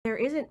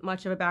isn't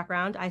much of a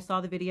background. I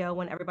saw the video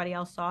when everybody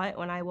else saw it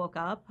when I woke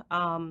up.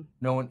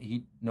 No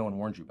one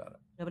warned you about it.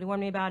 Nobody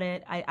warned me about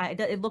it.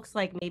 It looks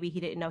like maybe he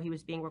didn't know he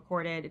was being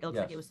recorded. It looks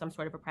like it was some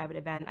sort of a private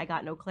event. I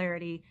got no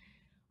clarity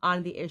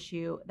on the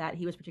issue that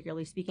he was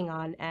particularly speaking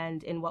on,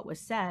 and in what was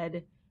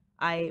said,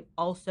 I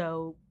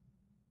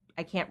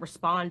can't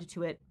respond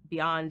to it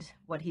beyond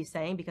what he's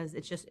saying because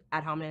it's just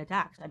ad hominem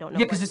attacks. I don't know.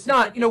 Yeah, because it's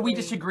not, we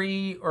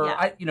disagree, or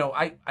I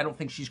don't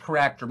think she's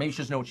correct, or maybe she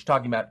doesn't know what she's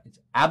talking about. It's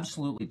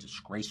absolutely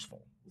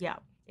disgraceful. Yeah,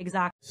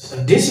 exactly.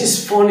 This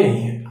is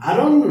funny. I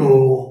don't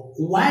know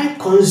why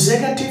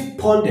consecutive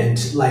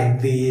pundits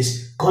like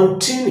this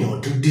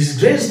continue to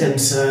disgrace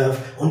themselves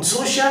on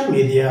social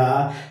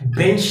media.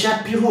 Ben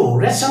Shapiro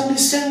recently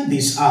sent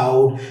this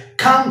out.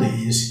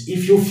 Candace,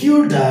 if you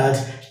feel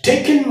that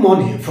taking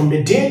money from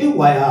the Daily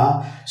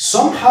Wire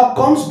somehow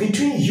comes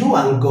between you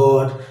and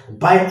God,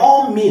 by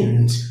all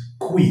means,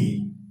 quit.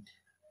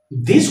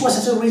 This was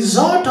as a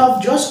result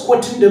of just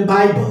quoting the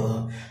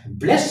Bible.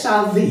 Blessed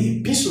are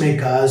the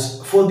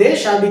peacemakers, for they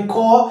shall be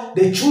called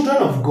the children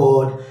of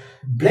God.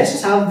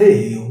 Blessed are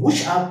they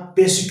which are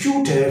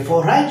persecuted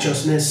for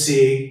righteousness'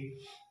 sake.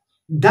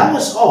 That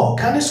was all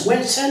Candace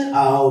Owens sent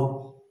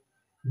out.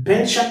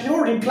 Ben Shapiro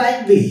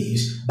replied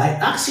this by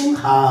asking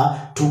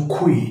her to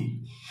quit.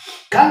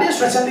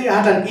 Candace recently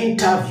had an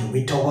interview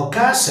with Tucker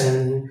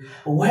Carlson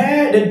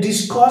where they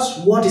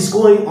discussed what is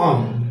going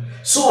on.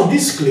 So on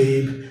this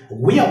clip,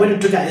 we are going to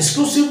take an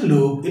exclusive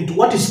look into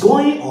what is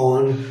going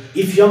on.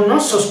 If you are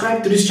not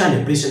subscribed to this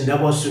channel, please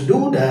endeavor us to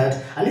do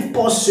that. And if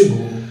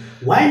possible,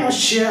 why not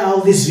share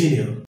out this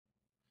video?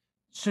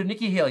 So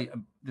Nikki Haley,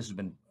 this has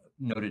been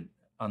noted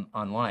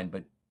online,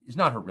 but it's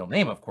not her real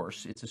name, of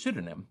course. It's a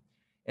pseudonym.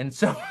 And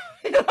so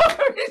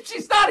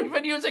she's not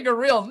even using a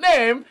real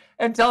name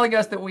and telling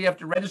us that we have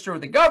to register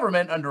with the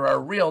government under our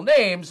real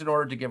names in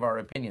order to give our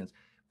opinions.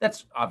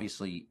 That's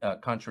obviously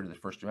contrary to the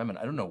First Amendment.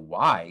 I don't know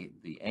why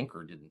the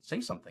anchor didn't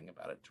say something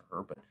about it to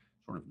her, but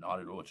sort of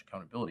nodded, oh, it's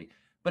accountability.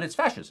 But it's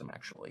fascism,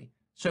 actually.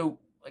 So,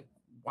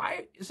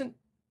 why isn't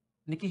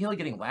Nikki Haley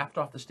getting laughed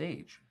off the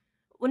stage?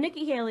 Well,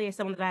 Nikki Haley is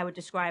someone that I would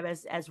describe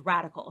as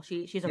radical.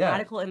 She's a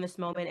radical in this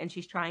moment, and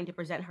she's trying to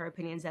present her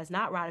opinions as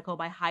not radical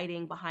by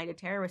hiding behind a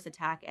terrorist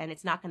attack, and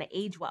it's not going to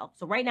age well.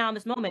 So right now in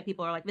this moment,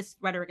 people are like, this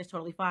rhetoric is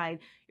totally fine.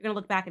 You're going to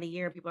look back in a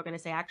year, and people are going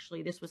to say,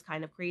 actually, this was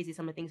kind of crazy,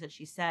 some of the things that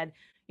she said.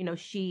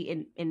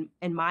 She,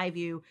 in my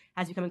view,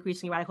 has become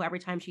increasingly radical every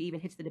time she even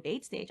hits the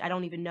debate stage. I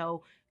don't even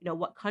know,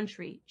 what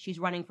country she's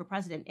running for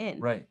president in.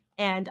 Right.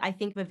 And I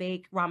think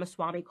Vivek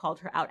Ramaswamy called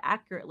her out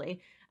accurately.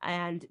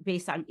 And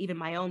based on even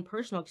my own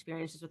personal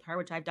experiences with her,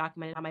 which I've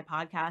documented on my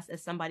podcast,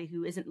 as somebody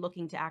who isn't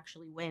looking to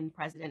actually win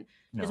president,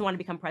 doesn't want to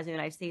become president of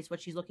the United States. What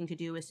she's looking to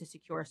do is to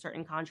secure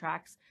certain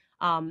contracts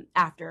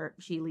after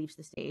she leaves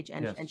the stage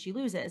and she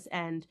loses.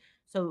 And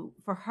so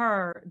for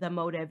her, the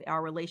motive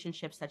are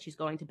relationships that she's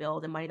going to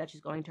build and money that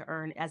she's going to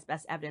earn, as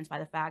best evidenced by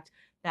the fact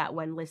that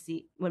when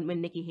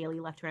Nikki Haley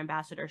left her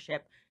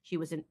ambassadorship, she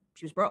was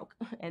broke,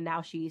 and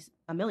now she's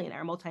a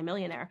millionaire,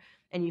 multimillionaire.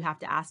 And you have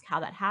to ask how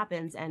that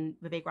happens. And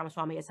Vivek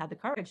Ramaswamy has had the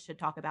courage to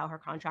talk about her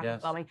contract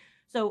with Boeing.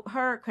 So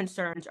her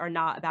concerns are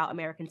not about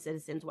American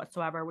citizens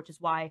whatsoever, which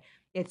is why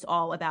it's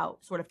all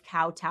about sort of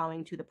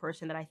kowtowing to the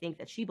person that I think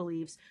that she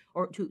believes,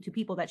 or to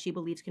people that she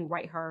believes can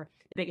write her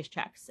the biggest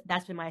checks.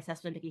 That's been my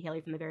assessment of Nikki Haley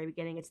from the very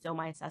beginning. It's still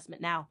my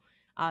assessment now.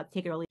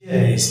 Take it or leave it.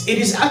 Yes, it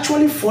is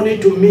actually funny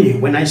to me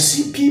when I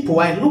see people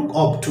I look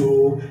up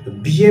to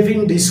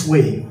behaving this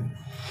way.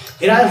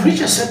 It has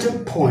reached a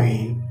certain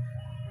point.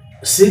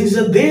 Since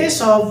the days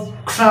of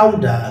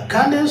Crowder,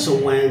 Candace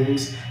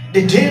Owens,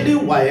 the Daily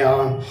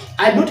Wire,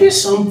 I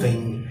noticed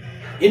something.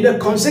 In the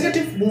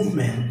conservative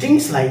movement,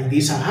 things like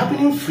this are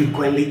happening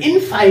frequently,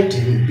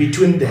 infighting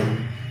between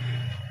them.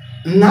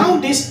 Now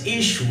this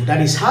issue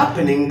that is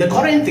happening, the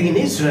current thing in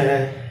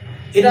Israel,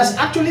 it has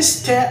actually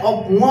stirred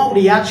up more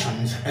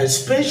reactions,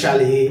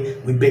 especially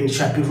with Ben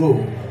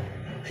Shapiro.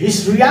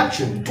 His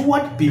reaction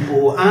toward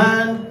people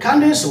and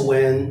Candace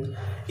Owens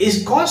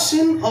is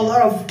causing a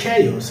lot of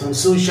chaos on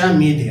social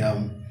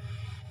media.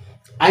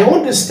 I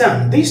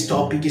understand this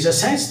topic is a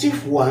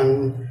sensitive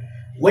one.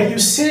 When you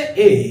say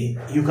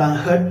A, you can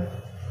hurt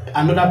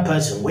another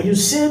person. When you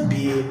say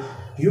B,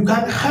 you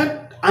can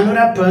hurt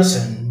another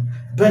person.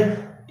 But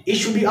it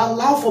should be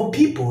allowed for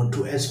people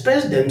to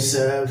express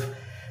themselves.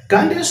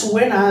 Candace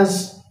Owens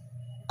has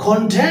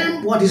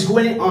condemned what is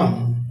going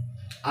on.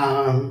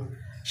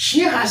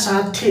 She has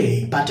her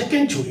take, but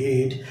taken to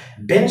it.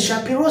 Ben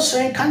Shapiro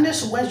saying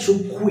Candace Owens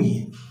should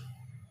quit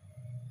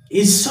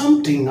is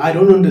something I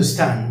don't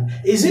understand.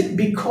 Is it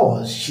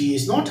because she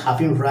is not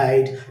having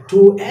right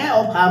to air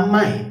up her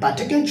mind, but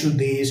taken to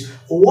this,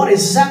 or what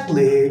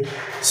exactly?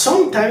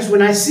 Sometimes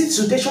when I see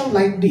situations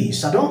like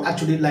this, I don't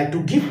actually like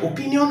to give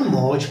opinion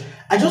much.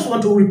 I just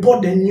want to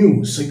report the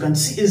news so you can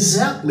see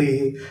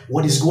exactly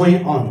what is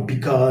going on,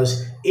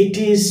 because it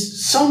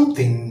is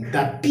something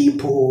that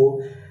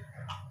people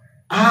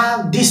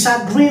are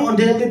disagreeing on a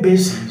daily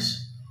basis.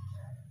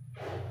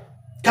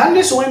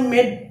 Candace Owens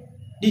made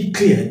it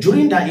clear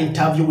during that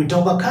interview with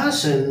Tucker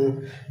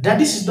Carlson that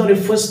this is not the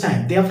first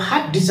time. They have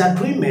had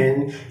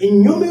disagreement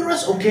in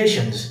numerous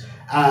occasions.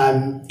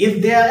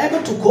 If they are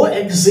able to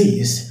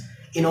coexist,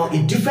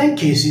 in different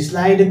cases,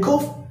 like the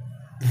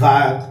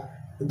COVID,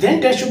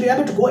 then they should be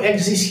able to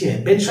coexist here.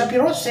 Ben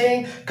Shapiro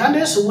saying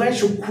Candace Owens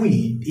should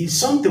quit is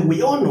something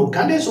we all know.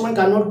 Candace Owens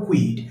cannot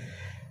quit.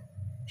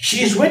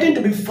 She is waiting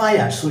to be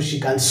fired so she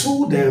can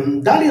sue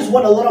them. That is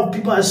what a lot of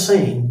people are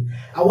saying.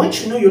 I want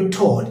you to know your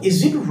thought.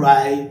 Is it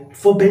right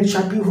for Ben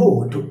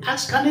Shapiro to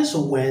ask Candace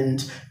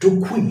Owens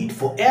to quit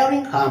for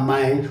airing her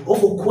mind or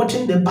for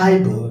quoting the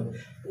Bible,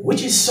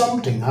 which is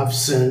something I've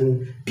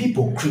seen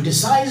people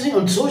criticizing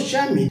on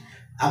social media?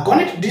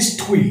 According to this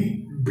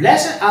tweet,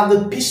 blessed are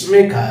the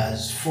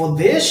peacemakers, for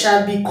they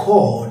shall be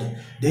called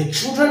the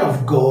children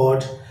of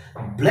God.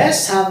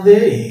 Blessed are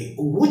they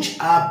which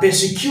are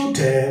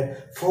persecuted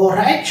for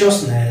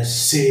righteousness'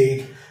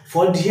 sake,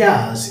 for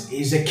theirs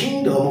is the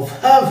kingdom of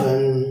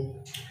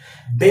heaven.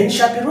 Ben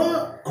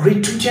Shapiro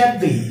retweeted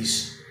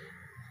this.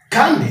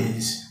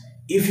 Candace,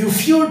 if you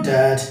feel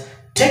that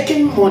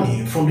taking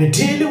money from the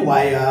Daily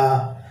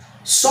Wire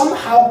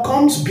somehow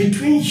comes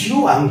between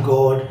you and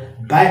God,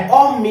 by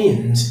all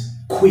means,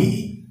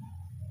 quit.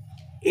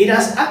 It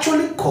has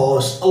actually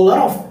caused a lot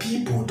of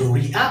people to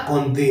react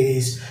on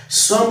this.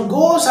 Some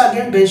goes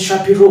against Ben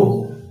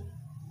Shapiro.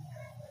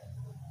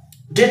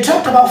 They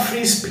talked about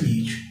free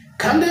speech.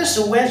 Candace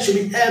Owens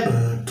should be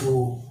able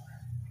to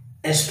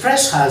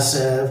express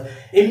herself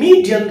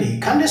immediately.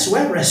 Candace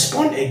Owens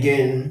respond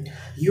again.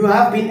 You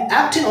have been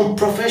acting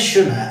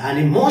unprofessional and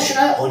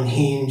emotional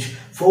unhinged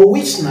for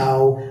weeks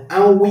now,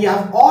 and we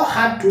have all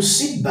had to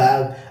sit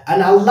back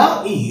and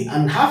allow it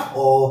and have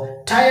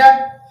all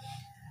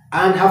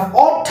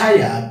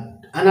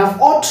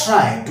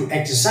tried to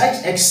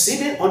exercise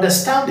exceeding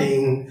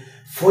understanding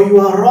for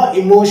your raw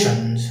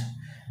emotions.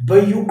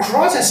 But you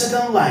cross a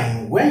certain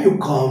line when you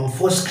come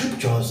for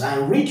scriptures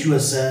and read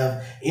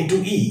yourself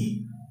into it.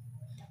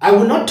 I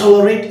will not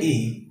tolerate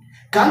it.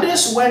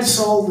 Candace Owens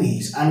saw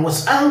this and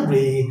was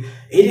angry.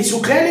 It is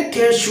to clearly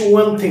tell you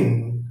one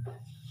thing.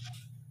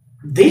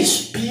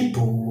 These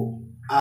people